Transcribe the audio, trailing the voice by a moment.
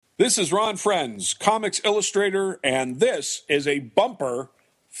This is Ron Friends, comics illustrator, and this is a bumper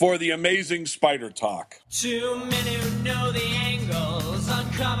for the Amazing Spider Talk. Too many who know the angles,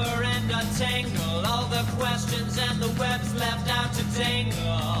 uncover and untangle all the questions and the webs left out to dangle.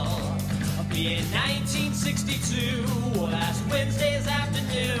 In 1962, last Wednesday's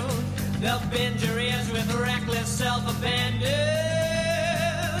afternoon, they'll bend your ears with reckless self-abandon.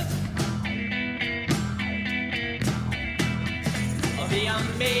 The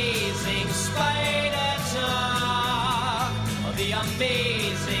Amazing Spider Talk. The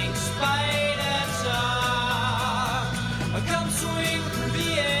Amazing Spider Talk. Come swing through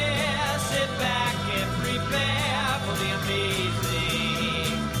the air, sit back and prepare for the Amazing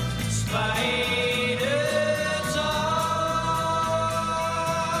Spider Talk.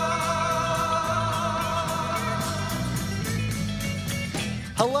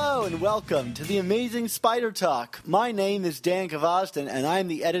 Hello and welcome to the Amazing Spider Talk. My name is Dan Kavoston, and I'm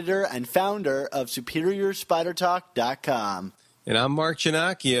the editor and founder of SuperiorSpiderTalk.com. And I'm Mark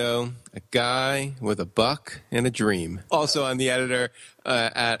Ginocchio, a guy with a buck and a dream. Also, I'm the editor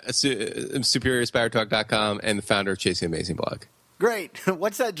at SuperiorSpiderTalk.com and the founder of Chasing Amazing Blog. Great.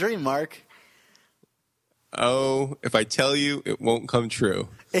 What's that dream, Mark? Oh, if I tell you, it won't come true.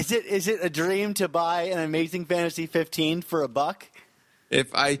 Is it a dream to buy an Amazing Fantasy 15 for $1?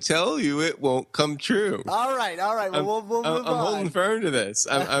 If I tell you, it won't come true. All right. Well, we'll move on. I'm holding firm to this.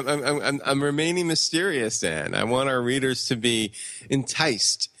 I'm remaining mysterious, Dan. I want our readers to be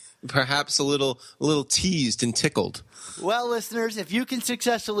enticed, perhaps a little teased and tickled. Well, listeners, if you can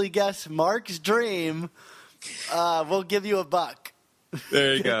successfully guess Mark's dream, we'll give you $1.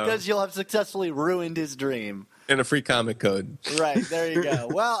 There you go. Because you'll have successfully ruined his dream. And a free comic code. Right, there you go.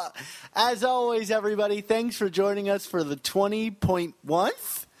 Well, as always, everybody, thanks for joining us for the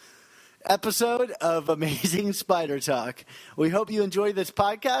 20.1th episode of Amazing Spider Talk. We hope you enjoy this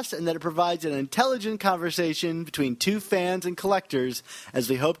podcast and that it provides an intelligent conversation between two fans and collectors as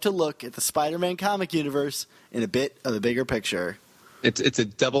we hope to look at the Spider-Man comic universe in a bit of a bigger picture. It's a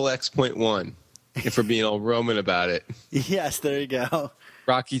double X.1, if we're being all Roman about it. Yes, there you go.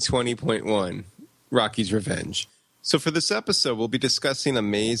 Rocky 20.1. Rocky's Revenge. So for this episode, we'll be discussing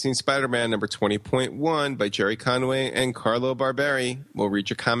Amazing Spider-Man number 20.1 by Jerry Conway and Carlo Barberi. We'll read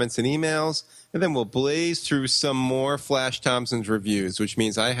your comments and emails, and then we'll blaze through some more Flash Thompson's reviews, which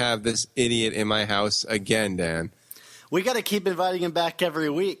means I have this idiot in my house again, Dan. We got to keep inviting him back every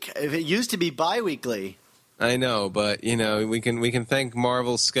week. It used to be bi-weekly. I know, but we can thank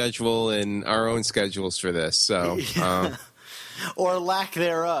Marvel's schedule and our own schedules for this. So. Or lack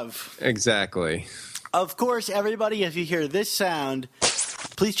thereof. Exactly. Of course, everybody, if you hear this sound,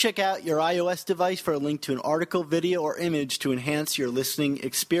 please check out your iOS device for a link to an article, video, or image to enhance your listening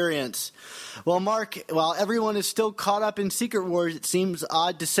experience. Well, Mark, while everyone is still caught up in Secret Wars, it seems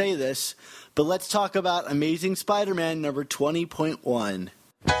odd to say this, but let's talk about Amazing Spider-Man number 20.1.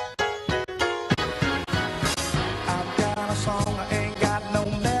 I've got a song, I ain't got no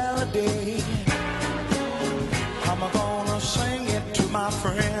melody. I'm gonna sing it to my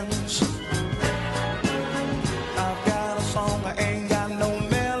friends. I've got a song, I ain't got no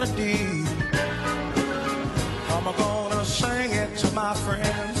melody. I'm gonna sing it to my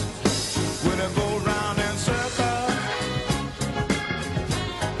friends. When I go round in circles,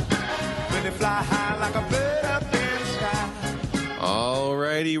 when they fly high like a bird up in the sky.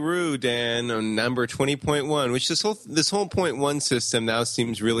 Alrighty, Roo, Dan, on number 20.1, which this whole 0.1 system now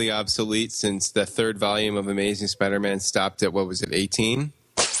seems really obsolete since the third volume of Amazing Spider-Man stopped at, 18?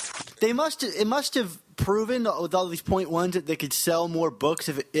 It must have proven with all these .1s that they could sell more books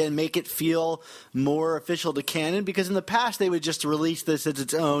and make it feel more official to canon, because in the past they would just release this as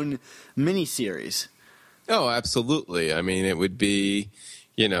its own miniseries. Oh, absolutely. I mean, it would be,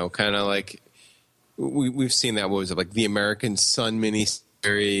 kind of like we've seen that. What was it, like the American Sun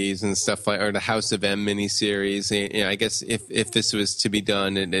miniseries and stuff like, or the House of M miniseries. I guess if this was to be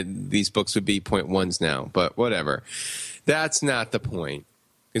done, these books would be .1s now. But whatever, that's not the point.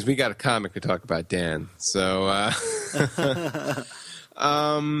 Because we got a comic to talk about, Dan. So,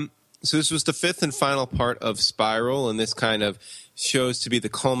 so this was the fifth and final part of Spiral, and this kind of shows to be the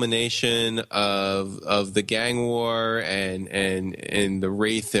culmination of the gang war and the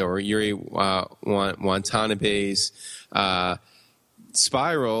Wraith or Yuri Watanabe's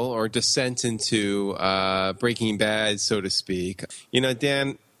spiral or descent into Breaking Bad, so to speak.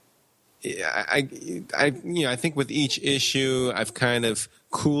 Dan, I think with each issue, I've kind of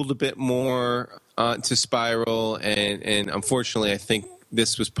cooled a bit more to Spiral, and unfortunately, I think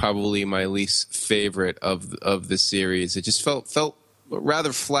this was probably my least favorite of the series. It just felt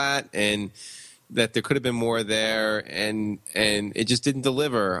rather flat, and that there could have been more there, and it just didn't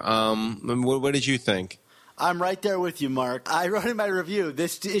deliver. What did you think? I'm right there with you, Mark. I wrote in my review,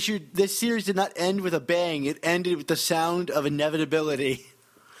 this series did not end with a bang. It ended with the sound of inevitability.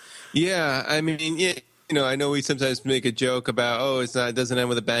 Yeah, I mean, yeah, I know we sometimes make a joke about, it doesn't end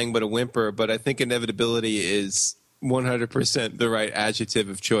with a bang but a whimper, but I think inevitability is 100% the right adjective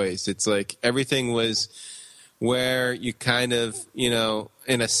of choice. It's like everything was where you kind of,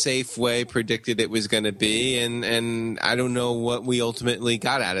 in a safe way predicted it was going to be. And I don't know what we ultimately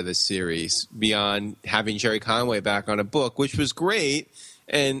got out of this series beyond having Jerry Conway back on a book, which was great.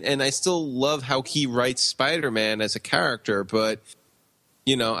 And I still love how he writes Spider-Man as a character. But,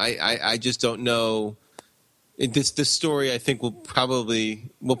 I just don't know. This story, I think, we'll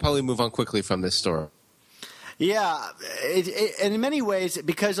probably move on quickly from this story. Yeah, and in many ways,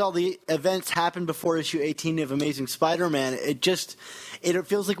 because all the events happened before issue 18 of Amazing Spider-Man, it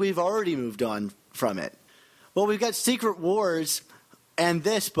feels like we've already moved on from it. Well, we've got Secret Wars and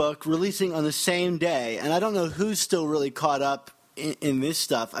this book releasing on the same day, and I don't know who's still really caught up in this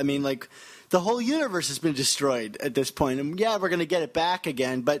stuff. I mean, like, the whole universe has been destroyed at this point. And yeah, we're going to get it back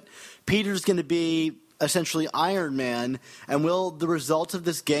again, but Peter's going to be essentially Iron Man, and will the results of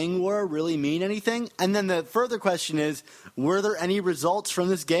this gang war really mean anything? And then the further question is, were there any results from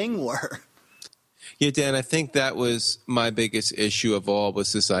this gang war? Yeah, Dan, I think that was my biggest issue of all,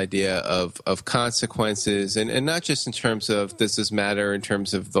 was this idea of consequences, and not just in terms of does this matter in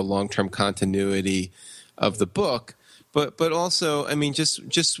terms of the long-term continuity of the book, but also, I mean,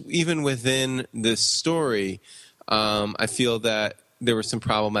 just even within this story, I feel that there were some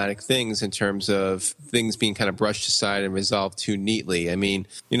problematic things in terms of things being kind of brushed aside and resolved too neatly. I mean,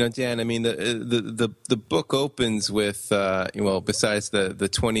 Dan, I mean, the book opens with, besides the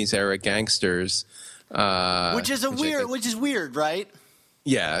 20s era gangsters, which is weird, right?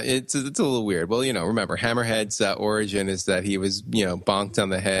 Yeah, it's a little weird. Well, remember, Hammerhead's origin is that he was, bonked on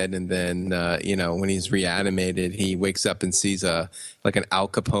the head, and then, when he's reanimated, he wakes up and sees like an Al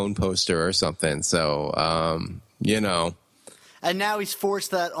Capone poster or something. So, And now he's forced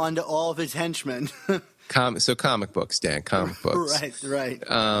that onto all of his henchmen. So comic books, Dan, comic books. Right.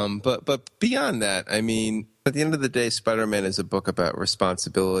 But beyond that, I mean, at the end of the day, Spider-Man is a book about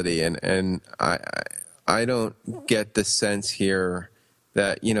responsibility, and I don't get the sense here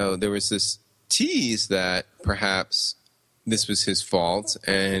that, there was this tease that perhaps this was his fault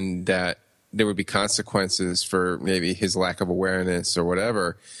and that there would be consequences for maybe his lack of awareness or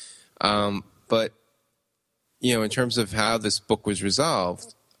whatever. But in terms of how this book was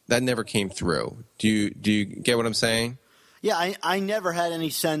resolved, that never came through. Do you get what I'm saying? Yeah, I never had any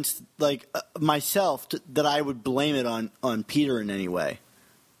sense, like, myself, that I would blame it on Peter in any way.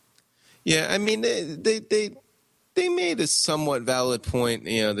 Yeah, I mean, they made a somewhat valid point,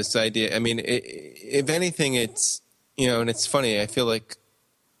 this idea. I mean, if anything, it's, and it's funny, I feel like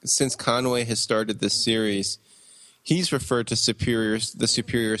since Conway has started this series, he's referred to the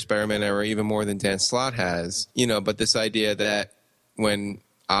superior Spider-Man era even more than Dan Slott has, but this idea that when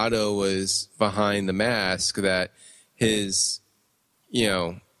Otto was behind the mask, that his,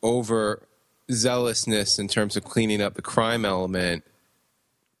 overzealousness in terms of cleaning up the crime element,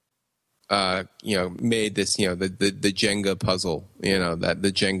 made this, the Jenga puzzle, that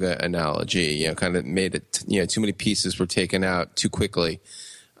the Jenga analogy, kind of made it, too many pieces were taken out too quickly.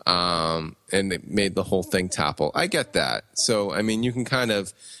 And it made the whole thing topple. I get that. So, I mean, you can kind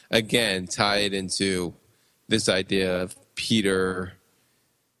of, again, tie it into this idea of Peter,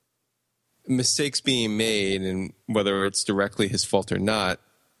 mistakes being made, and whether it's directly his fault or not,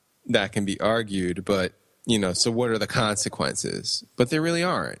 that can be argued. But, so what are the consequences? But there really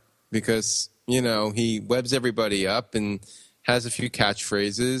aren't, because, he webs everybody up and has a few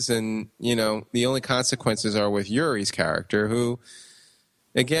catchphrases, and, the only consequences are with Yuri's character, who,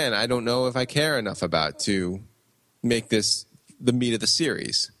 again, I don't know if I care enough about to make this the meat of the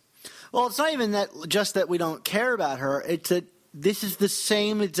series. Well, it's not even that we don't care about her. It's that this is the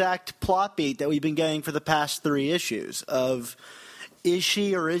same exact plot beat that we've been getting for the past 3 issues of, is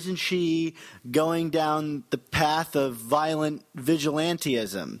she or isn't she going down the path of violent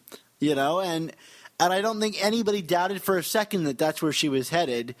vigilantism, and I don't think anybody doubted for a second that that's where she was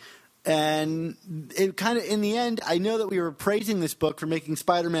headed. And it kind of, in the end, I know that we were praising this book for making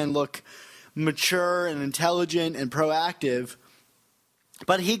Spider-Man look mature and intelligent and proactive,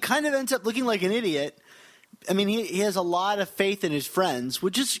 but he kind of ends up looking like an idiot. I mean, he has a lot of faith in his friends,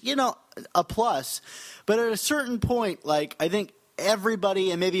 which is, a plus. But at a certain point, like, I think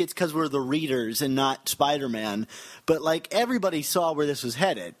everybody, and maybe it's because we're the readers and not Spider-Man, but, like, everybody saw where this was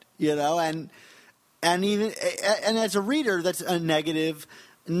headed, and even, and as a reader, that's a negative.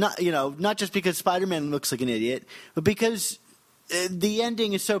 not just because Spider-Man looks like an idiot, but because the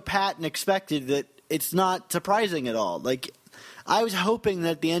ending is so pat and expected that it's not surprising at all. Like, I was hoping that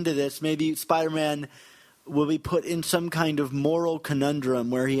at the end of this, maybe Spider-Man will be put in some kind of moral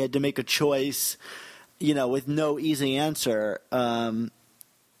conundrum where he had to make a choice, with no easy answer.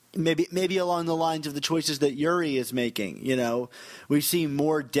 Maybe along the lines of the choices that Yuri is making. We see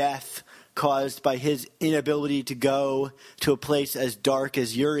more death caused by his inability to go to a place as dark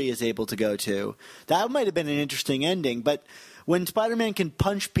as Yuri is able to go to. That might have been an interesting ending, but when Spider-Man can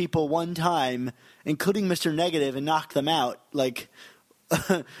punch people one time, including Mr. Negative, and knock them out, like,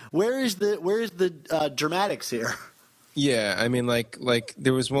 where is the dramatics here? Yeah, I mean, like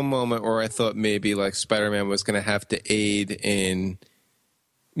there was one moment where I thought maybe like Spider-Man was going to have to aid in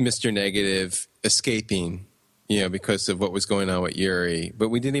Mr. Negative escaping, because of what was going on with Yuri. But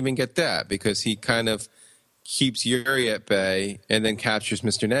we didn't even get that because he kind of keeps Yuri at bay and then captures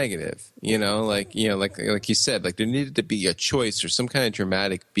Mr. Negative. Like you said, like there needed to be a choice or some kind of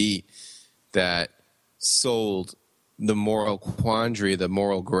dramatic beat that sold the moral quandary, the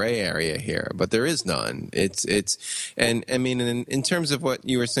moral gray area here, but there is none. And I mean, in terms of what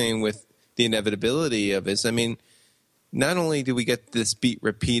you were saying with the inevitability of this, I mean, not only do we get this beat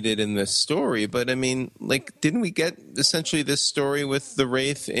repeated in this story, but I mean, like, didn't we get essentially this story with the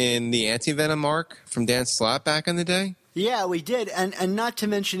Wraith in the Anti-Venom arc from Dan Slott back in the day? Yeah, we did. And not to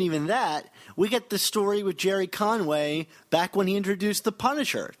mention even that, we get the story with Jerry Conway back when he introduced the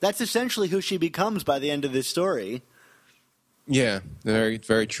Punisher. That's essentially who she becomes by the end of this story. Yeah, very,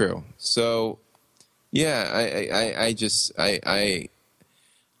 very true. So, yeah,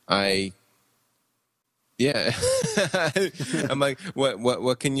 yeah. I'm like,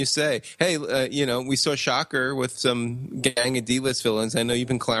 what can you say? Hey, we saw Shocker with some gang of D-list villains. I know you've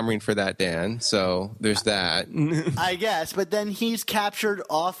been clamoring for that, Dan. So there's that. I guess, but then he's captured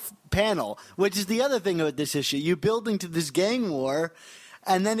off panel, which is the other thing about this issue. You build into this gang war,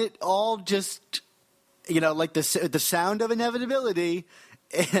 and then it all just, like the sound of inevitability.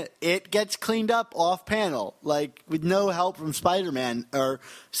 It gets cleaned up off panel, like with no help from Spider-Man, or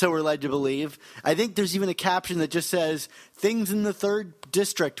so we're led to believe. I think there's even a caption that just says, "Things in the 3rd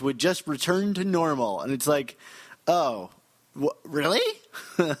District would just return to normal," and it's like, oh, really?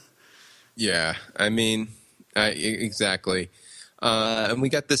 Yeah, I mean, exactly. And we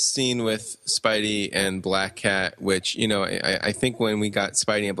got this scene with Spidey and Black Cat, which, I think when we got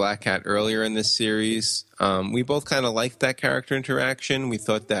Spidey and Black Cat earlier in this series, we both kind of liked that character interaction. We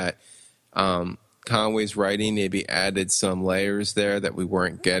thought that Conway's writing maybe added some layers there that we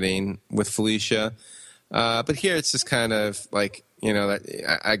weren't getting with Felicia. But here it's just kind of like,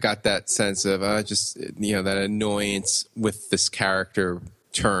 that I got that sense of that annoyance with this character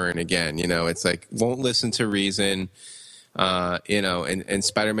turn again. It's like, won't listen to reason. And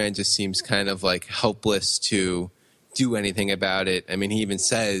Spider-Man just seems kind of like helpless to do anything about it. I mean, he even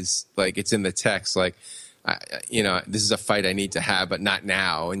says, like, it's in the text, like, this is a fight I need to have, but not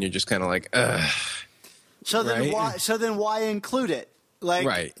now. And you're just kind of like, ugh. So then why include it? Like,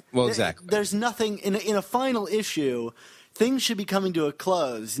 right. Well, exactly. There's nothing in a final issue. Things should be coming to a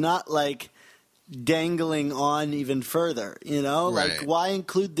close, not like dangling on even further. Right. Like, why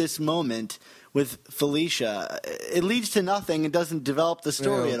include this moment with Felicia? It leads to nothing. It doesn't develop the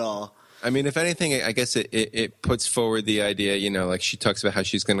story at all. I mean, if anything, I guess it puts forward the idea, like she talks about how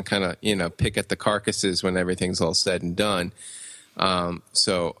she's going to kind of, pick at the carcasses when everything's all said and done.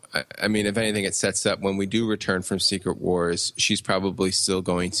 So, I mean, if anything, it sets up when we do return from Secret Wars, she's probably still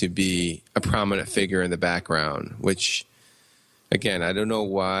going to be a prominent figure in the background, which, again, I don't know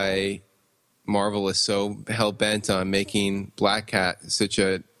why Marvel is so hell-bent on making Black Cat such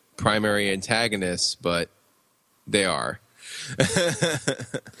a primary antagonist, but they are.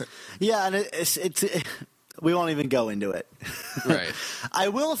 Yeah, and it's we won't even go into it. Right. I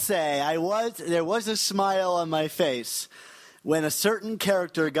will say there was a smile on my face when a certain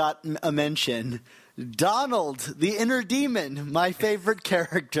character got a mention. Donald, the Inner Demon, my favorite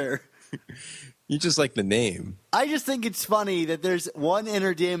character. You just like the name. I just think it's funny that there's one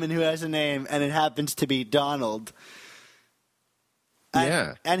Inner Demon who has a name, and it happens to be Donald.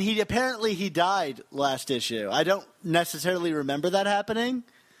 Yeah. And he died last issue. I don't necessarily remember that happening,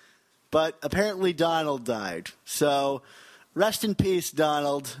 but apparently Donald died. So rest in peace,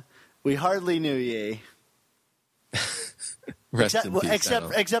 Donald. We hardly knew ye.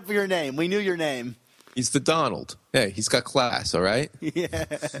 Except for your name. We knew your name. He's the Donald. Hey, he's got class, all right? Yeah.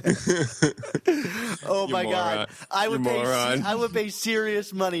 Oh, my God. I would pay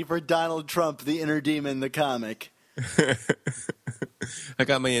serious money for Donald Trump, the Inner Demon, the comic. I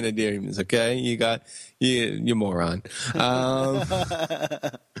got my inner demons. Okay, you moron.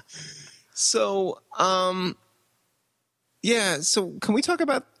 So yeah. So can we talk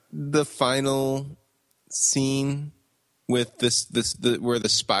about the final scene with where the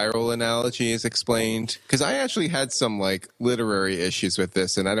spiral analogy is explained? Because I actually had some like literary issues with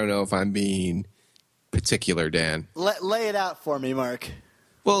this, and I don't know if I'm being particular, Dan. Lay it out for me, Mark.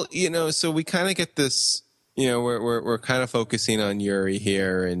 Well, so we kind of get this. We're kind of focusing on Yuri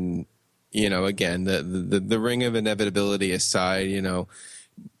here, and again, the ring of inevitability aside,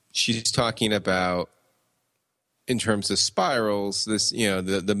 she's talking about, in terms of spirals, this,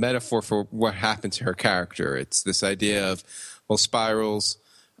 the metaphor for what happened to her character. It's this idea of, well, spirals,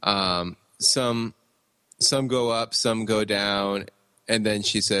 some go up, some go down, and then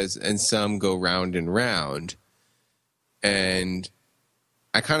she says, and some go round and round. And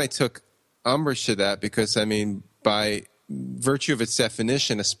I kind of took umbrage to that because, I mean, by virtue of its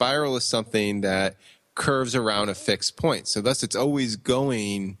definition, a spiral is something that curves around a fixed point. So thus it's always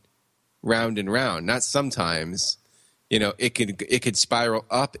going round and round, not sometimes. It could spiral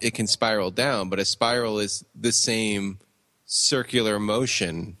up, it can spiral down, but a spiral is the same circular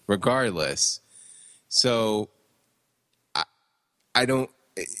motion regardless. So I don't,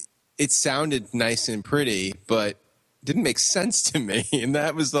 it sounded nice and pretty, but didn't make sense to me. And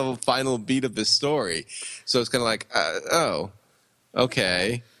that was the final beat of the story. So it's kind of like, oh,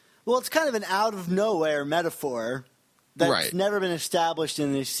 okay. Well, it's kind of an out of nowhere metaphor that's never been established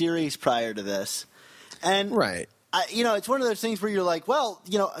in the series prior to this. And right. It's one of those things where you're like, well,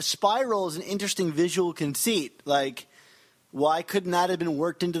 a spiral is an interesting visual conceit. Like, why couldn't that have been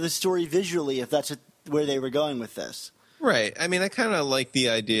worked into the story visually if that's where they were going with this? Right. I mean, I kind of like the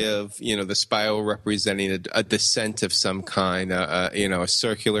idea of, the spiral representing a descent of some kind, a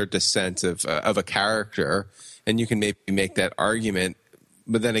circular descent of a character. And you can maybe make that argument.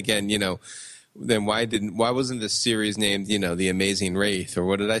 But then again, then why wasn't this series named, The Amazing Wraith? Or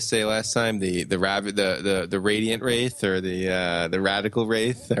what did I say last time? The Radiant Wraith, or the Radical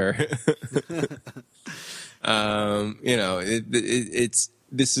Wraith, or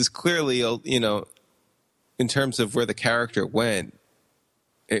this is clearly, in terms of where the character went,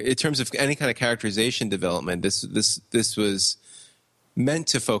 in terms of any kind of characterization development, this was meant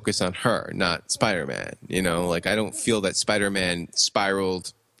to focus on her, not Spider-Man. Like, I don't feel that Spider-Man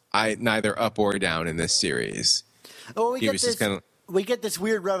spiraled neither up or down in this series. Oh, we get this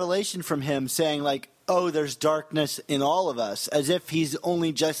weird revelation from him saying, like, oh, there's darkness in all of us, as if he's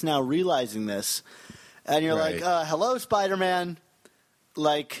only just now realizing this. And you're like, hello, Spider-Man.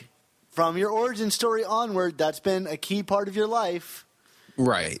 Like, from your origin story onward, that's been a key part of your life.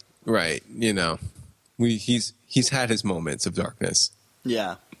 Right. He's had his moments of darkness.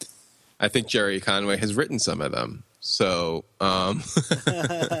 Yeah. I think Jerry Conway has written some of them. So,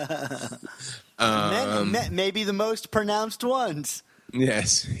 maybe the most pronounced ones.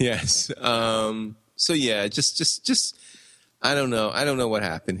 Yes. So yeah, just I don't know what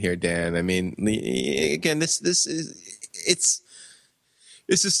happened here, Dan. I mean, again, this is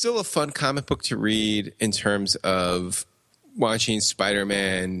still a fun comic book to read in terms of watching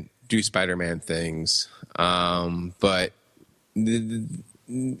Spider-Man do Spider-Man things, but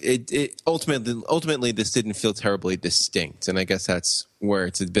it ultimately this didn't feel terribly distinct, and I guess that's where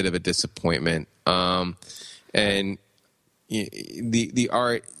it's a bit of a disappointment. And the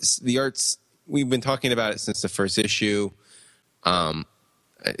arts, we've been talking about it since the first issue.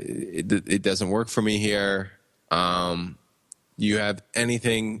 It doesn't work for me here. You have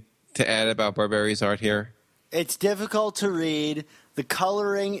anything to add about Barberi's art here? It's difficult to read. The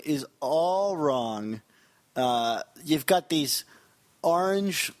coloring is all wrong. You've got these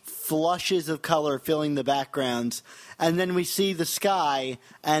orange flushes of color filling the backgrounds, and then we see the sky,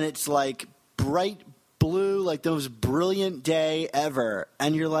 and it's like bright blue, like the most brilliant day ever.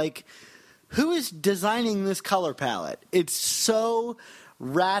 And you're like, who is designing this color palette? It's so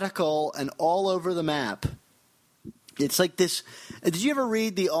radical and all over the map. It's like this. Did you ever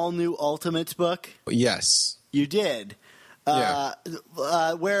read the All New Ultimates book? Yes. You did. Yeah.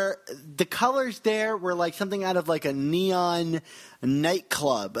 Where the colors there were like something out of like a neon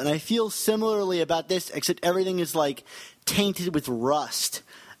nightclub. And I feel similarly about this, except everything is like tainted with rust.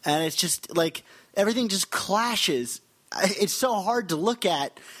 And it's just like everything just clashes. It's so hard to look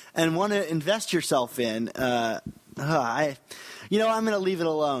at and want to invest yourself in. I'm going to leave it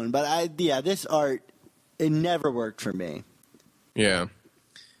alone. But this art, it never worked for me. Yeah.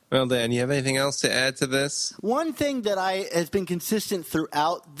 Well, Dan, you have anything else to add to this? One thing that has been consistent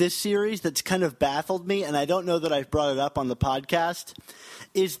throughout this series that's kind of baffled me, and I don't know that I've brought it up on the podcast,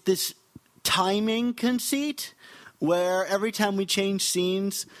 is this timing conceit where every time we change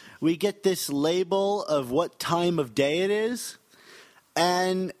scenes, we get this label of what time of day it is.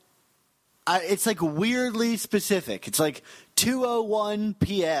 And it's like weirdly specific. It's like 2:01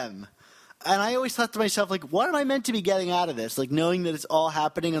 p.m. And I always thought to myself, like, what am I meant to be getting out of this? Like, knowing that it's all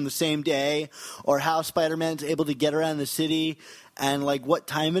happening on the same day, or how Spider-Man's able to get around the city, and, like, what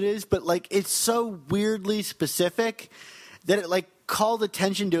time it is. But, like, it's so weirdly specific that it, like, called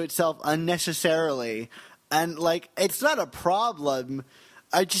attention to itself unnecessarily. And, like, it's not a problem.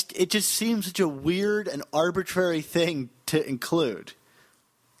 It just seems such a weird and arbitrary thing to include.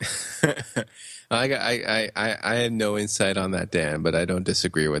 I have no insight on that, Dan, but I don't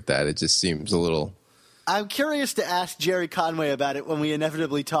disagree with that. It just seems a little. I'm curious to ask Jerry Conway about it when we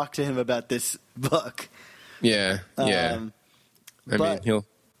inevitably talk to him about this book. Yeah. I mean,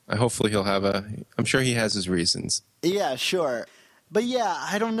 hopefully he'll have I'm sure he has his reasons. Yeah, sure. But yeah,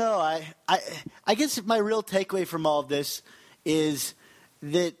 I don't know. I guess my real takeaway from all of this is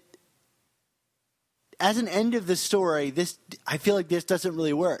that as an end of the story, I feel like this doesn't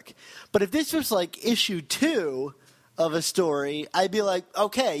really work. But if this was like issue 2 of a story, I'd be like,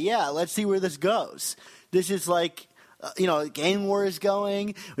 okay, yeah, let's see where this goes. This is like, Gang War is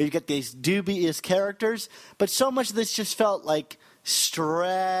going. We've got these dubious characters. But so much of this just felt like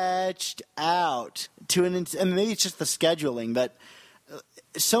stretched out to and maybe it's just the scheduling, but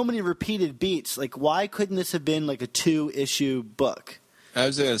so many repeated beats. Like, why couldn't this have been like a 2-issue book? I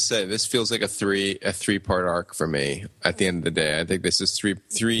was going to say, this feels like a three-part arc for me. At the end of the day, I think this is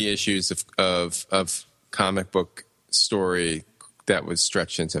three issues of comic book story that was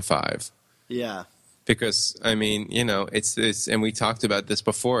stretched into 5. Yeah, because I mean, it's and we talked about this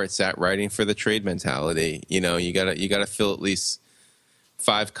before. It's that writing for the trade mentality. You gotta fill at least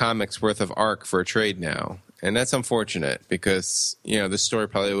 5 comics worth of arc for a trade now. And that's unfortunate because, the story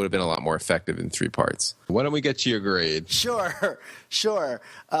probably would have been a lot more effective in 3 parts. Why don't we get to your grade? Sure.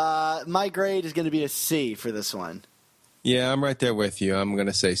 My grade is going to be a C for this one. Yeah, I'm right there with you. I'm going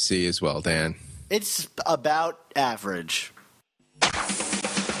to say C as well, Dan. It's about average.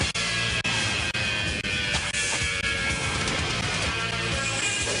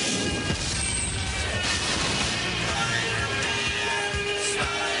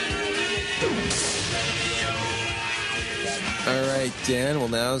 All right, Dan. Well,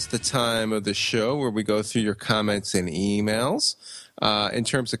 now's the time of the show where we go through your comments and emails. In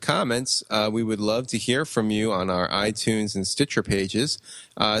terms of comments, we would love to hear from you on our iTunes and Stitcher pages.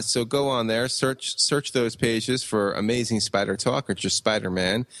 So go on there, search those pages for Amazing Spider Talk or just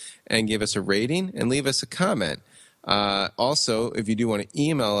Spider-Man, and give us a rating and leave us a comment. Also, if you do want to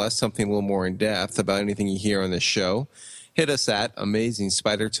email us something a little more in depth about anything you hear on the show, hit us at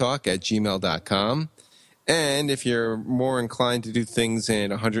amazingspidertalk@gmail.com. And if you're more inclined to do things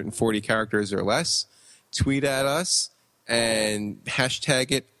in 140 characters or less, tweet at us and hashtag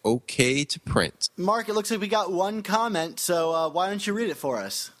it OK to print. Mark, it looks like we got one comment, so why don't you read it for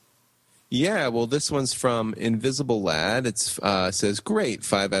us? Yeah, well, this one's from Invisible Lad. It says, great,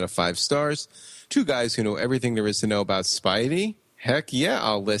 5 out of 5 stars. 2 guys who know everything there is to know about Spidey. Heck yeah,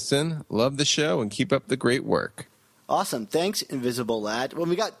 I'll listen. Love the show and keep up the great work. Awesome. Thanks, Invisible Lad. Well,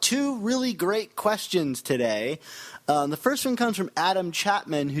 we got 2 really great questions today. The first one comes from Adam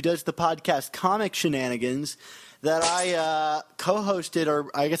Chapman, who does the podcast Comic Shenanigans, that I co-hosted, or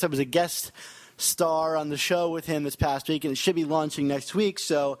I guess I was a guest star on the show with him this past week, and it should be launching next week.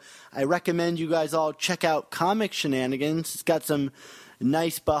 So I recommend you guys all check out Comic Shenanigans. It's got some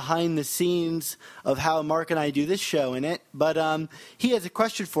nice behind the scenes of how Mark and I do this show in it. But he has a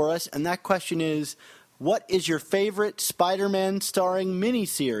question for us, and that question is, what is your favorite Spider-Man starring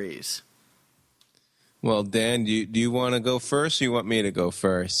miniseries? Well, Dan, do you want to go first, or you want me to go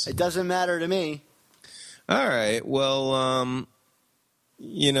first? It doesn't matter to me. All right. Well, I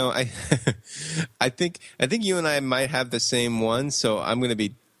I think you and I might have the same one, so I'm going to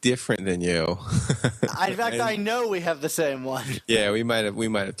be different than you. In fact, I know we have the same one. Yeah, we might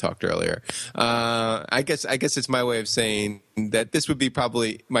have talked earlier. I guess it's my way of saying that this would be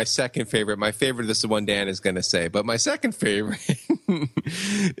probably my second favorite. My favorite is the one Dan is going to say, but my second favorite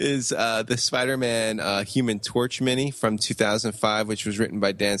is the Spider-Man Human Torch mini from 2005, which was written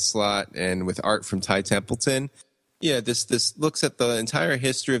by Dan Slott and with art from Ty Templeton. Yeah, this looks at the entire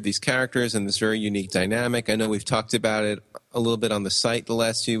history of these characters and this very unique dynamic. I know we've talked about it a little bit on the site the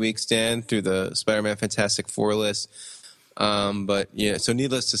last few weeks, Dan, through the Spider-Man Fantastic Four list. But yeah, so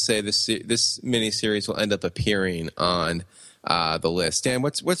needless to say, this miniseries will end up appearing on the list. Dan,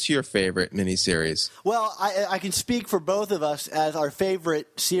 what's your favorite miniseries? Well, I can speak for both of us as our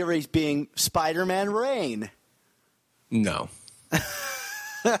favorite series being Spider-Man Reign. No.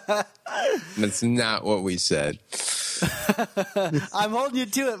 That's not what we said. I'm holding you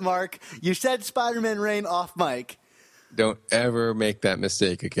to it, Mark. You said Spider-Man Reign off mic. Don't ever make that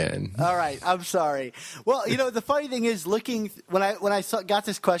mistake again. All right, I'm sorry. Well, the funny thing is, when I got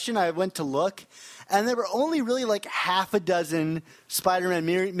this question, I went to look, and there were only really like half a dozen Spider-Man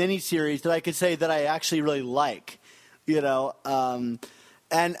miniseries that I could say that I actually really like. And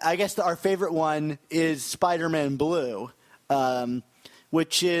I guess our favorite one is Spider-Man Blue,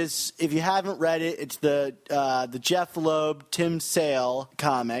 which is, if you haven't read it, it's the Jeff Loeb, Tim Sale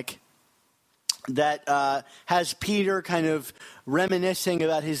comic that has Peter kind of reminiscing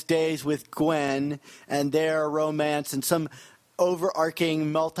about his days with Gwen and their romance and some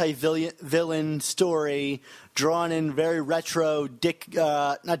overarching multi-villain story drawn in very retro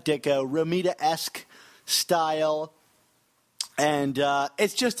Romita-esque style. And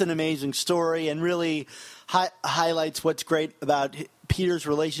it's just an amazing story and really highlights what's great about Peter's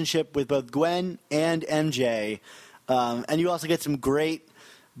relationship with both Gwen and MJ. And you also get some great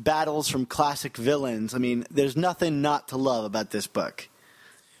battles from classic villains. I mean, there's nothing not to love about this book.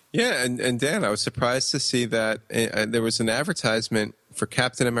 Yeah, and Dan, I was surprised to see that there was an advertisement for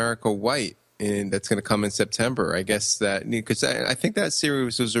Captain America White that's going to come in September. I guess that because I think that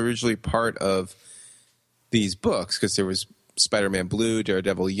series was originally part of these books because there was Spider-Man Blue,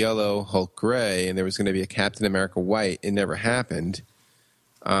 Daredevil Yellow, Hulk Gray, and there was going to be a Captain America White. It never happened.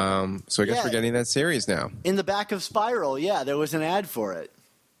 So I guess we're getting that series now. In the back of Spiral, there was an ad for it.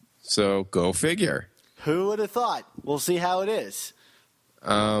 So go figure. Who would have thought? We'll see how it is.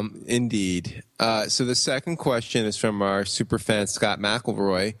 Indeed. So the second question is from our super fan Scott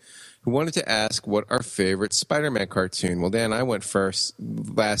McElroy, who wanted to ask what our favorite Spider-Man cartoon. Well, Dan, I went first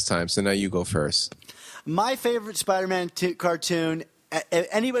last time, so now you go first. My favorite Spider-Man cartoon,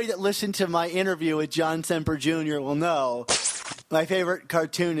 anybody that listened to my interview with John Semper Jr. will know, my favorite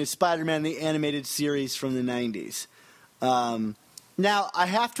cartoon is Spider-Man, the animated series from the 90s. Now, I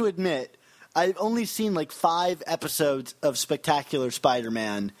have to admit, I've only seen like 5 episodes of Spectacular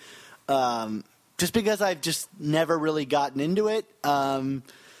Spider-Man, just because I've just never really gotten into it.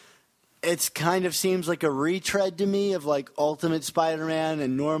 It kind of seems like a retread to me of like Ultimate Spider-Man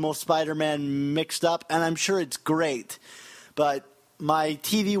and normal Spider-Man mixed up, and I'm sure it's great, but my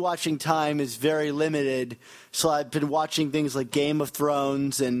TV watching time is very limited, so I've been watching things like Game of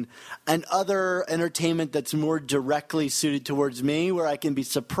Thrones and other entertainment that's more directly suited towards me, where I can be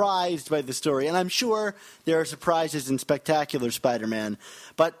surprised by the story. And I'm sure there are surprises in Spectacular Spider-Man.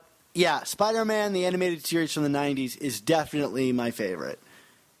 But, yeah, Spider-Man, the animated series from the 90s, is definitely my favorite.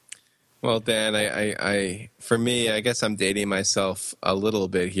 Well, Dan, I for me, I guess I'm dating myself a little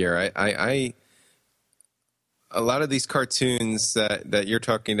bit here. A lot of these cartoons that you're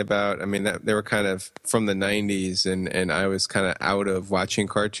talking about, I mean, they were kind of from the 90s, and I was kind of out of watching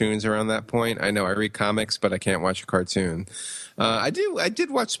cartoons around that point. I know I read comics, but I can't watch a cartoon. I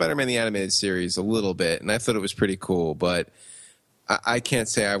did watch Spider-Man the Animated Series a little bit, and I thought it was pretty cool, but I can't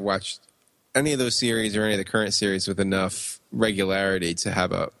say I watched any of those series or any of the current series with enough regularity to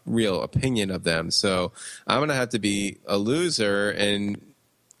have a real opinion of them. So I'm going to have to be a loser and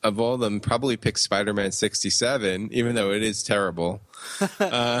of all of them, probably pick Spider-Man 67, even though it is terrible.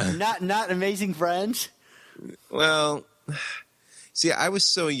 Not Amazing Friends? Well, see, I was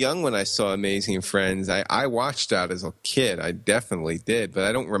so young when I saw Amazing Friends. I watched that as a kid. I definitely did, but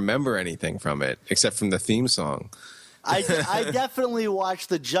I don't remember anything from it except from the theme song. I definitely watched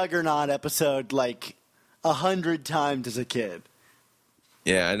the Juggernaut episode like 100 times as a kid.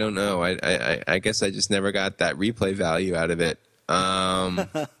 Yeah, I don't know. I guess I just never got that replay value out of it.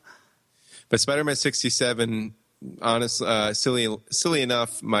 But Spider-Man 67, honestly, silly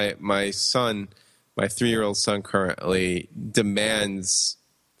enough, my son, my 3-year-old son currently demands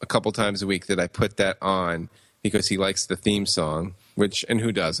a couple times a week that I put that on because he likes the theme song, and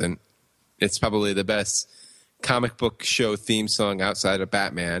who doesn't? It's probably the best comic book show theme song outside of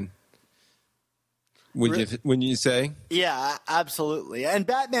Batman. Wouldn't you say? Yeah, absolutely. And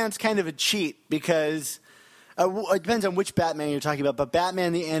Batman's kind of a cheat because it depends on which Batman you're talking about, but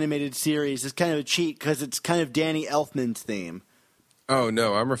Batman the Animated Series is kind of a cheat because it's kind of Danny Elfman's theme. Oh,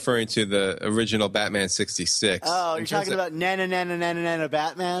 no, I'm referring to the original Batman 66. Oh, you're talking about Nana Nana Nana Nana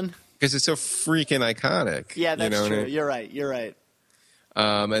Batman? Because it's so freaking iconic. Yeah, that's true. I mean? You're right.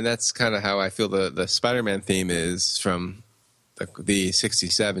 And that's kind of how I feel the Spider-Man theme is from the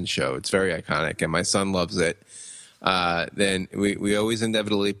 67 show. It's very iconic, and my son loves it. Then we always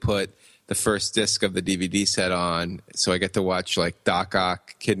inevitably put the first disc of the DVD set on, so I get to watch like Doc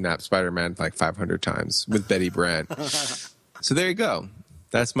Ock kidnap Spider-Man like 500 times with Betty Brant. So there you go.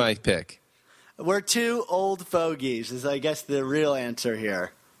 That's my pick. We're two old fogies is I guess the real answer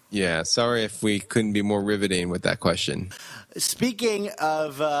here. Yeah, sorry if we couldn't be more riveting with that question. Speaking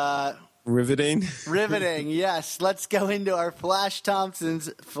of Riveting? riveting, yes, let's go into our Flash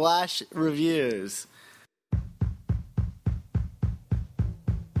Thompson's Flash reviews.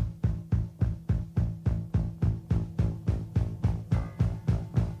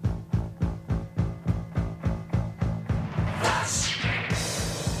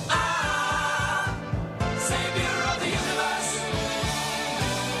 Savior of the universe.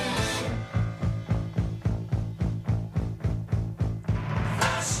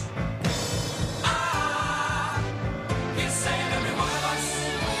 Flash. He's saving every one of us.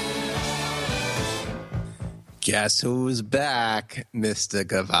 Guess who's back, Mr.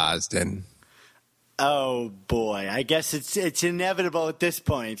 Gavazden? Oh boy, I guess it's inevitable at this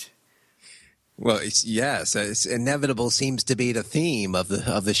point. Well, it's inevitable seems to be the theme of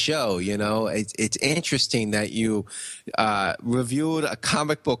the show. You know, it's interesting that you reviewed a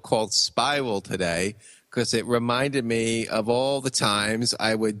comic book called Spiral today, because it reminded me of all the times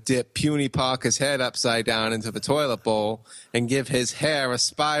I would dip Puny Parker's head upside down into the toilet bowl and give his hair a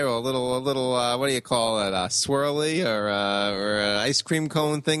spiral, a little what do you call it, a swirly or an ice cream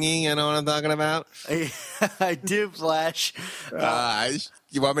cone thingy? You know what I'm talking about? I do, Flash.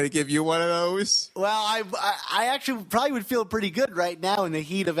 You want me to give you one of those? Well, I actually probably would feel pretty good right now in the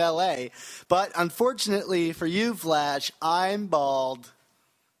heat of L.A., but unfortunately for you, Flash, I'm bald.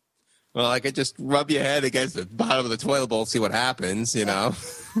 Well, I could just rub your head against the bottom of the toilet bowl, see what happens, you know?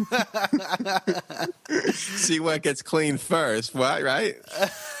 See what gets clean first, what, right?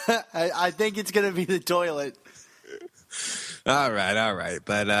 I think it's going to be the toilet. All right.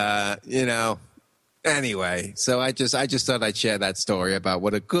 But, you know, anyway, so I just thought I'd share that story about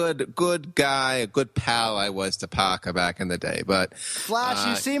what a good guy, a good pal I was to Parker back in the day. But Flash,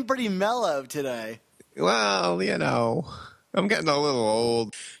 you seem pretty mellow today. Well, you know, I'm getting a little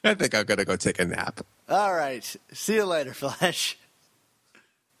old. I think I'm going to go take a nap. All right. See you later, Flash.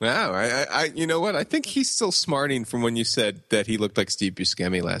 Wow, I you know what? I think he's still smarting from when you said that he looked like Steve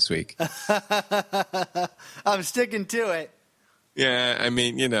Buscemi last week. I'm sticking to it. Yeah, I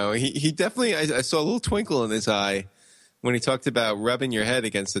mean, you know, he definitely, I saw a little twinkle in his eye when he talked about rubbing your head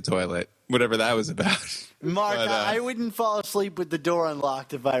against the toilet, whatever that was about. Mark, But, I wouldn't fall asleep with the door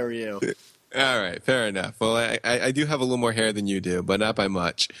unlocked if I were you. All right, fair enough. Well, I do have a little more hair than you do, but not by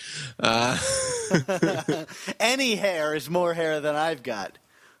much. Any hair is more hair than I've got.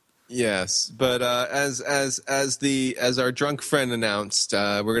 Yes, but as our drunk friend announced,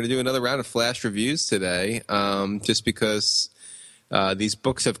 we're going to do another round of Flash reviews today, just because these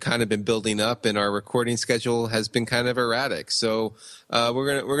books have kind of been building up, and our recording schedule has been kind of erratic. So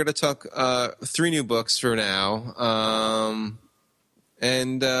we're gonna talk 3 new books for now.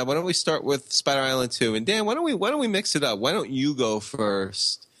 And why don't we start with Spider Island 2? And Dan, why don't we mix it up? Why don't you go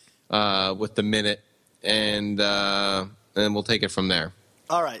first with the minute, and we'll take it from there.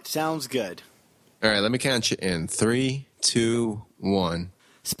 All right, sounds good. All right, let me count you in. 3, 2, 1.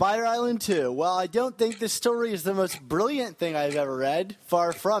 Spider Island 2. While I don't think this story is the most brilliant thing I've ever read,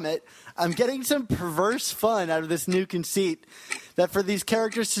 far from it, I'm getting some perverse fun out of this new conceit that for these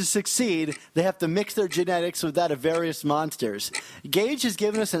characters to succeed, they have to mix their genetics with that of various monsters. Gage has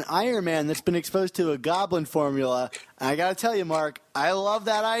given us an Iron Man that's been exposed to a goblin formula. And I gotta tell you, Mark, I love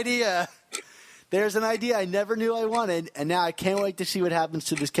that idea. There's an idea I never knew I wanted, and now I can't wait to see what happens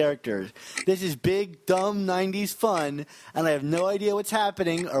to this character. This is big, dumb 90s fun, and I have no idea what's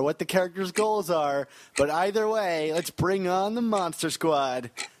happening or what the character's goals are, but either way, let's bring on the Monster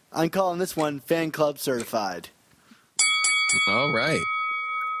Squad. I'm calling this one Fan Club Certified. All right.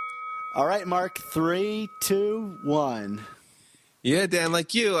 All right, Mark, 3, 2, 1. Yeah, Dan,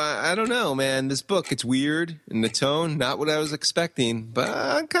 like you, I don't know, man. This book, it's weird in the tone, not what I was expecting, but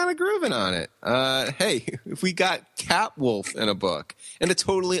I'm kind of grooving on it. Hey, if we got Catwolf in a book in a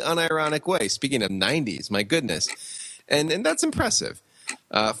totally unironic way, speaking of 90s, my goodness, and that's impressive.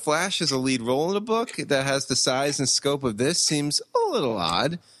 Flash as a lead role in a book that has the size and scope of this seems a little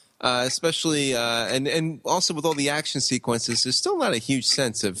odd, especially, and also with all the action sequences, there's still not a huge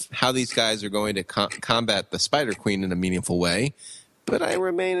sense of how these guys are going to combat the Spider Queen in a meaningful way, but I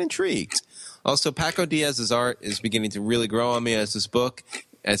remain intrigued. Also, Paco Diaz's art is beginning to really grow on me as this book,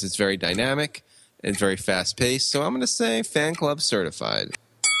 as it's very dynamic and very fast-paced, so I'm going to say Fan Club Certified.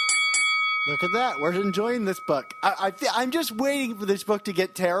 Look at that. We're enjoying this book. I'm just waiting for this book to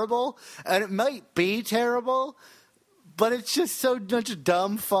get terrible, and it might be terrible, but it's just so much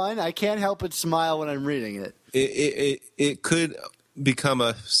dumb fun. I can't help but smile when I'm reading it. It could become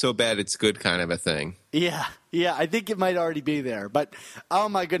a so bad it's good kind of a thing. Yeah. Yeah, I think it might already be there. But, oh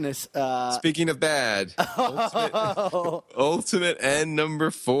my goodness. Speaking of bad, Ultimate and number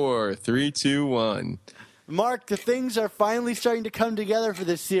 4, 3, 2, 1. Mark, the things are finally starting to come together for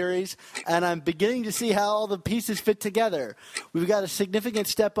this series, and I'm beginning to see how all the pieces fit together. We've got a significant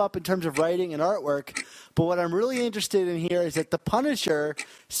step up in terms of writing and artwork, but what I'm really interested in here is that the Punisher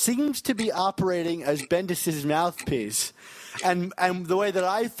seems to be operating as Bendis' mouthpiece. And the way that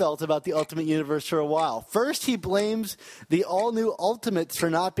I felt about the Ultimate Universe for a while. First, he blames the all-new Ultimates for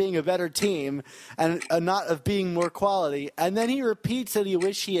not being a better team and not of being more quality. And then he repeats that he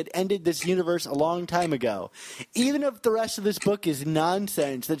wished he had ended this universe a long time ago. Even if the rest of this book is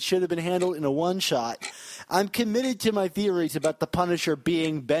nonsense that should have been handled in a one-shot, I'm committed to my theories about the Punisher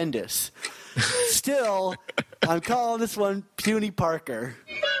being Bendis. Still, I'm calling this one Puny Parker.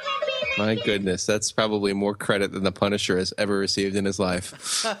 My goodness, that's probably more credit than the Punisher has ever received in his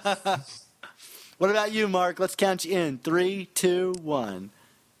life. What about you, Mark? Let's count you in. 3, 2, 1.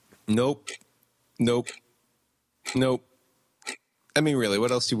 Nope. I mean, really,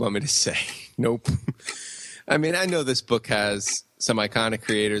 what else do you want me to say? Nope. I mean, I know this book has some iconic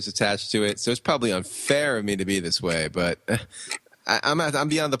creators attached to it, so it's probably unfair of me to be this way, but I'm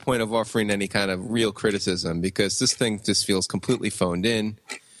beyond the point of offering any kind of real criticism because this thing just feels completely phoned in.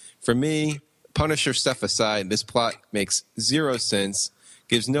 For me, Punisher stuff aside, this plot makes zero sense,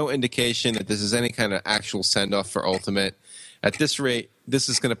 gives no indication that this is any kind of actual send-off for Ultimate. At this rate, this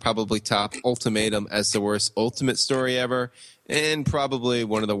is going to probably top Ultimatum as the worst Ultimate story ever, and probably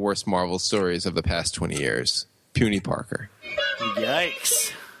one of the worst Marvel stories of the past 20 years. Puny Parker.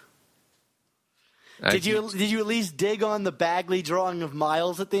 Yikes. Did you at least dig on the Bagley drawing of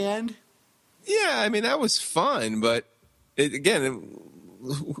Miles at the end? Yeah, I mean, that was fun, but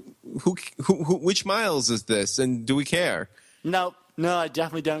which Miles is this, and do we care? No, I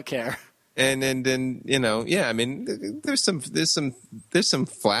definitely don't care. And you know, yeah, I mean, there's some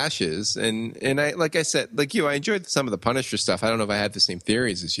flashes, and I, like I said, like you, I enjoyed some of the Punisher stuff. I don't know if I have the same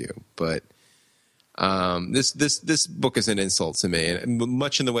theories as you, but this book is an insult to me, and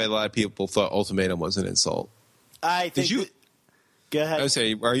much in the way a lot of people thought Ultimatum was an insult. I think. Go ahead. I would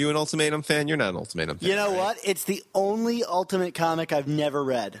say, are you an Ultimatum fan? You're not an Ultimatum fan. You know what? It's the only Ultimate comic I've never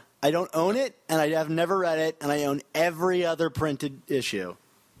read. I don't own it, and I have never read it, and I own every other printed issue.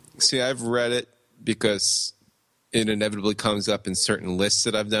 See, I've read it because it inevitably comes up in certain lists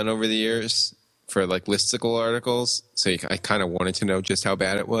that I've done over the years for like listicle articles. So I kind of wanted to know just how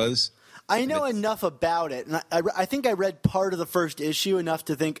bad it was. I know enough about it, and I think I read part of the first issue enough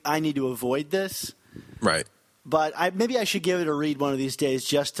to think I need to avoid this. Right. But maybe I should give it a read one of these days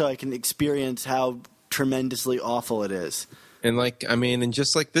just so I can experience how tremendously awful it is. And like, I mean, and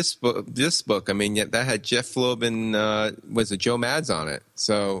just like this book, I mean, that had Jeff Loeb and was it Joe Mads on it?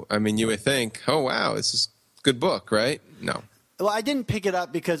 So, I mean, you would think, oh wow, this is a good book, right? No. Well, I didn't pick it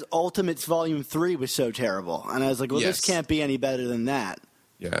up because Ultimates Volume 3 was so terrible, and I was like, well, Yes. this can't be any better than that.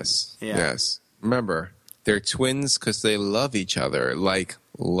 Yes. Yeah. Yes. Remember, they're twins because they love each other, like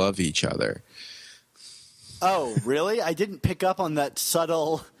love each other. Oh, really? I didn't pick up on that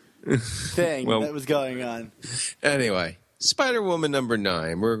subtle thing that was going on. Anyway, Spider-Woman number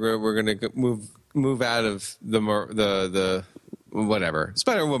 9. We're gonna move out of the whatever.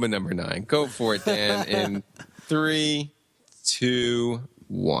 Spider-Woman number 9. Go for it, Dan. In 3, 2,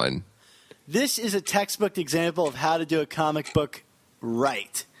 1. This is a textbook example of how to do a comic book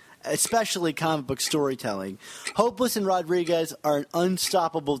right, especially comic book storytelling. Hopeless and Rodriguez are an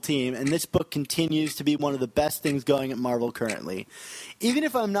unstoppable team, and this book continues to be one of the best things going at Marvel currently. Even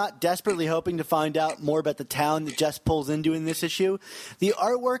if I'm not desperately hoping to find out more about the town that Jess pulls into in this issue, the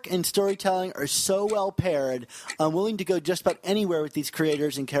artwork and storytelling are so well paired, I'm willing to go just about anywhere with these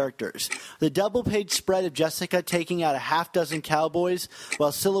creators and characters. The double-page spread of Jessica taking out a half-dozen cowboys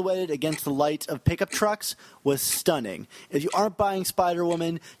while silhouetted against the lights of pickup trucks was stunning. If you aren't buying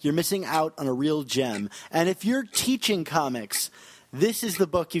Spider-Woman, you're missing out on a real gem. And if you're teaching comics, this is the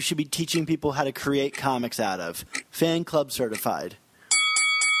book you should be teaching people how to create comics out of. Fan Club certified.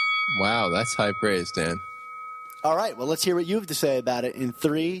 Wow, that's high praise, Dan. All right, well, let's hear what you have to say about it in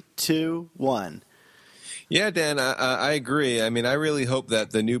 3, 2, 1. Yeah, Dan, I agree. I mean, I really hope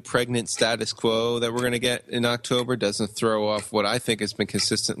that the new pregnant status quo that we're going to get in October doesn't throw off what I think has been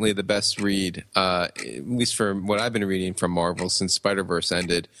consistently the best read, at least for what I've been reading from Marvel since Spider-Verse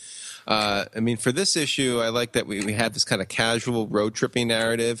ended. I mean, for this issue, I like that we have this kind of casual road tripping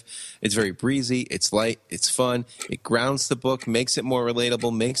narrative. It's very breezy, it's light, it's fun. It grounds the book, makes it more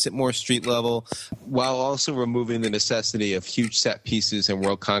relatable, makes it more street level, while also removing the necessity of huge set pieces and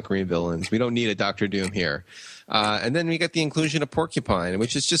world conquering villains. We don't need a Doctor Doom here. And then we get the inclusion of Porcupine,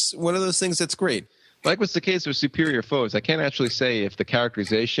 which is just one of those things that's great. like what's the case with Superior Foes, I can't actually say if the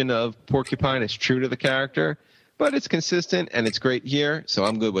characterization of Porcupine is true to the character, but it's consistent and it's great here, so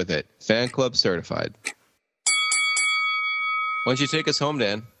I'm good with it. Fan club certified. Why don't you take us home,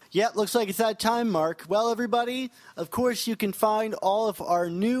 Dan? Yep, looks like it's that time, Mark. Well, everybody, of course, you can find all of our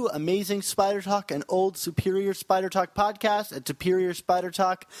new Amazing Spider Talk and old Superior Spider Talk podcasts at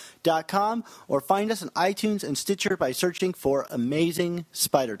superiorspidertalk.com or find us on iTunes and Stitcher by searching for Amazing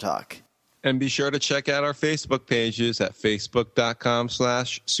Spider Talk. And be sure to check out our Facebook pages at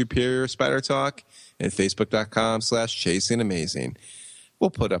facebook.com/Superior Spider Talk and facebook.com/Chasing Amazing.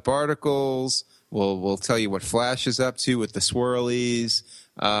 We'll put up articles. We'll tell you what Flash is up to with the swirlies.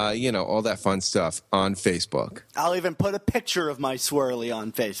 All that fun stuff on Facebook. I'll even put a picture of my swirly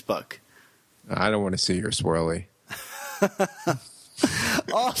on Facebook. I don't want to see your swirly.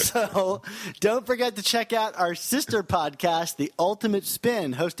 Also, don't forget to check out our sister podcast, The Ultimate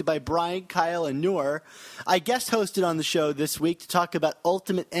Spin, hosted by Brian, Kyle, and Noor. I guest hosted on the show this week to talk about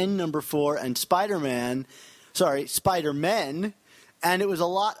Ultimate N #4 and Spider-Men, and it was a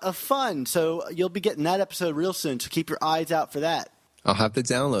lot of fun. So you'll be getting that episode real soon, so keep your eyes out for that. I'll have to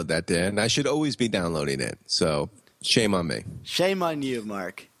download that, Dan. I should always be downloading it, so shame on me. Shame on you,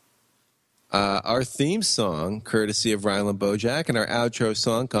 Mark. Our theme song, courtesy of Ryland Bojack, and our outro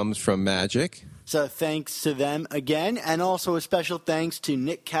song comes from Magic. So thanks to them again, and also a special thanks to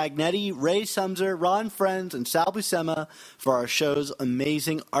Nick Cagnetti, Ray Sumser, Ron Friends, and Sal Buscema for our show's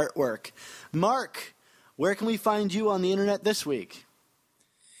amazing artwork. Mark, where can we find you on the internet this week?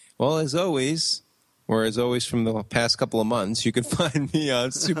 Well, as always from the past couple of months, you can find me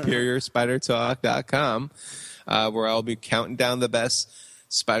on SuperiorSpiderTalk.com, where I'll be counting down the best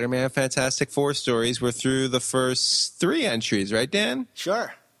Spider-Man Fantastic Four stories. We're through the first 3 entries, right, Dan?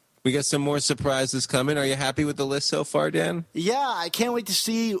 Sure. We got some more surprises coming. Are you happy with the list so far, Dan? Yeah, I can't wait to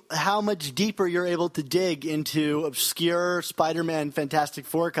see how much deeper you're able to dig into obscure Spider-Man Fantastic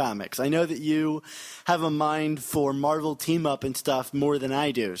Four comics. I know that you have a mind for Marvel team-up and stuff more than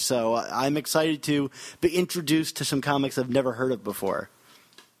I do, so I'm excited to be introduced to some comics I've never heard of before.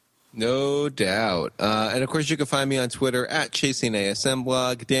 No doubt. And, of course, you can find me on Twitter at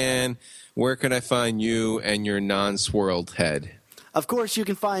ChasingASMblog. Dan, where can I find you and your non-swirled head? Of course, you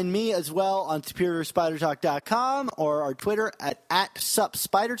can find me as well on SuperiorSpiderTalk.com or our Twitter at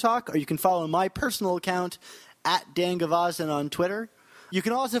SupSpiderTalk, or you can follow my personal account at Dan Gavazin on Twitter. You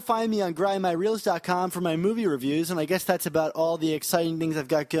can also find me on GrindMyReels.com for my movie reviews, and I guess that's about all the exciting things I've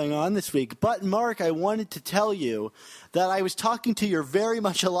got going on this week. But, Mark, I wanted to tell you that I was talking to your very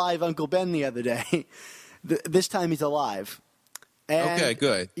much alive Uncle Ben the other day. This time he's alive. And okay,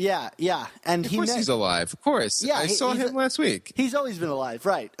 good. Yeah. And of course he's alive. Of course. Yeah, I saw him last week. He's always been alive,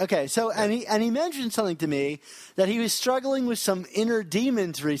 right. Okay, so and he mentioned something to me that he was struggling with some inner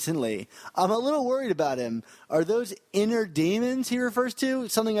demons recently. I'm a little worried about him. Are those inner demons he refers to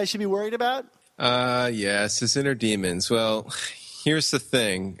something I should be worried about? Yes, his inner demons. Well, here's the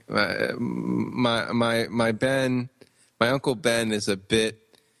thing. My Uncle Ben is a bit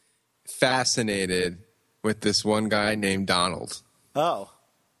fascinated with this one guy named Donald. Oh.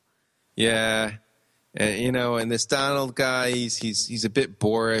 Yeah. And, and this Donald guy, he's a bit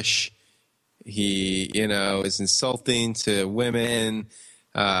boorish. He, is insulting to women.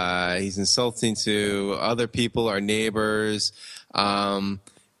 He's insulting to other people, our neighbors.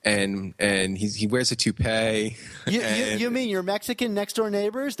 And he wears a toupee. You mean your Mexican next-door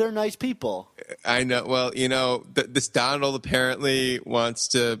neighbors? They're nice people. I know. Well, this Donald apparently wants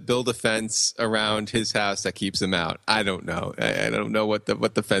to build a fence around his house that keeps him out. I don't know. I don't know what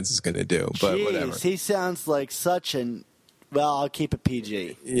the fence is going to do, but Jeez, whatever. He sounds like such an... Well, I'll keep it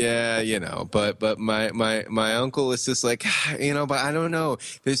PG. Yeah, but my uncle is just like, but I don't know.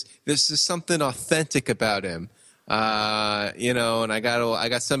 There's just something authentic about him. And I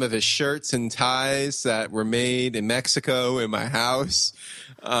got some of his shirts and ties that were made in Mexico in my house.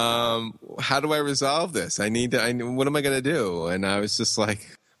 How do I resolve this? What am I going to do? And I was just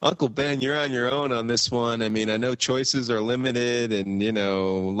like, Uncle Ben, you're on your own on this one. I mean, I know choices are limited and,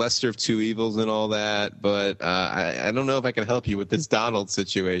 lesser of two evils and all that, but, I don't know if I can help you with this Donald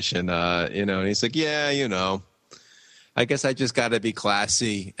situation. And he's like, yeah, I guess I just got to be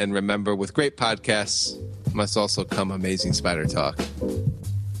classy and remember with great podcasts must also come amazing spider talk.